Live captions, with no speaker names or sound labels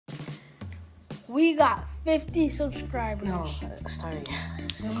We got 50 subscribers. No, start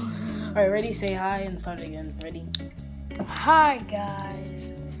again. Alright, ready? Say hi and start again. Ready? Hi,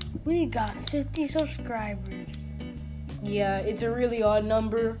 guys. We got 50 subscribers. Yeah, it's a really odd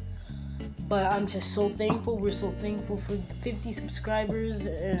number, but I'm just so thankful. We're so thankful for the 50 subscribers,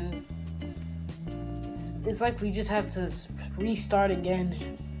 and it's like we just have to restart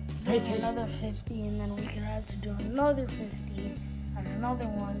again. There's another 50, and then we could have to do another 50 and another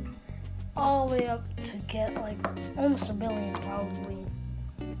one, all the way up to get like almost a billion, probably.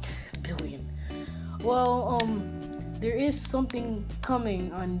 Billion. Well, there is something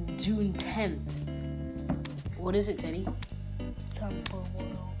coming on June 10th. What is it, Teddy? Temper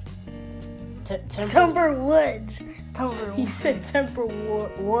World. Temper Temper Woods. Temper He said Woods. Temper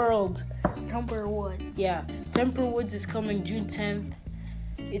World. Temper Woods. Yeah, Temper Woods is coming June 10th.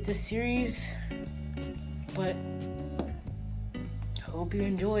 It's a series, but I hope you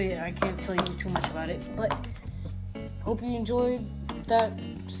enjoy it. I can't tell you too much about it, but hope you enjoyed that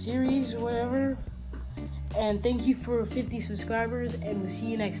series or whatever. And thank you for 50 subscribers, and we'll see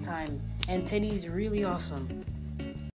you next time. And Teddy's really awesome.